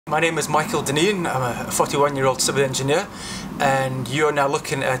My name is Michael Dineen. I'm a 41-year-old civil engineer, and you're now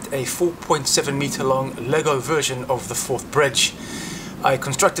looking at a 4.7 meter long Lego version of the Forth Bridge. I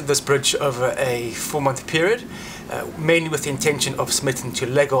constructed this bridge over a 4-month period, mainly with the intention of submitting to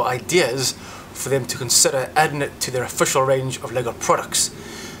Lego Ideas for them to consider adding it to their official range of Lego products.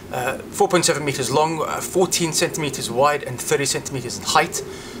 4.7 meters long, 14 centimeters wide and 30 centimeters in height,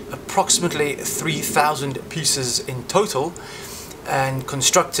 approximately 3,000 pieces in total, and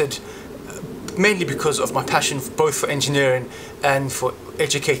constructed mainly because of my passion both for engineering and for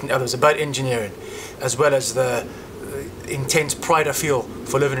educating others about engineering, as well as the intense pride I feel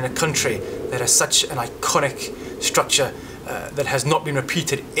for living in a country that has such an iconic structure that has not been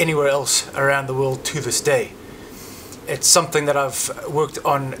repeated anywhere else around the world to this day. It's something that I've worked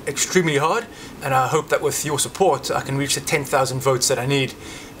on extremely hard, and I hope that with your support I can reach the 10,000 votes that I need.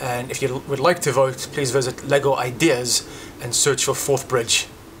 And if you would like to vote, please visit Lego Ideas and search for Forth Bridge.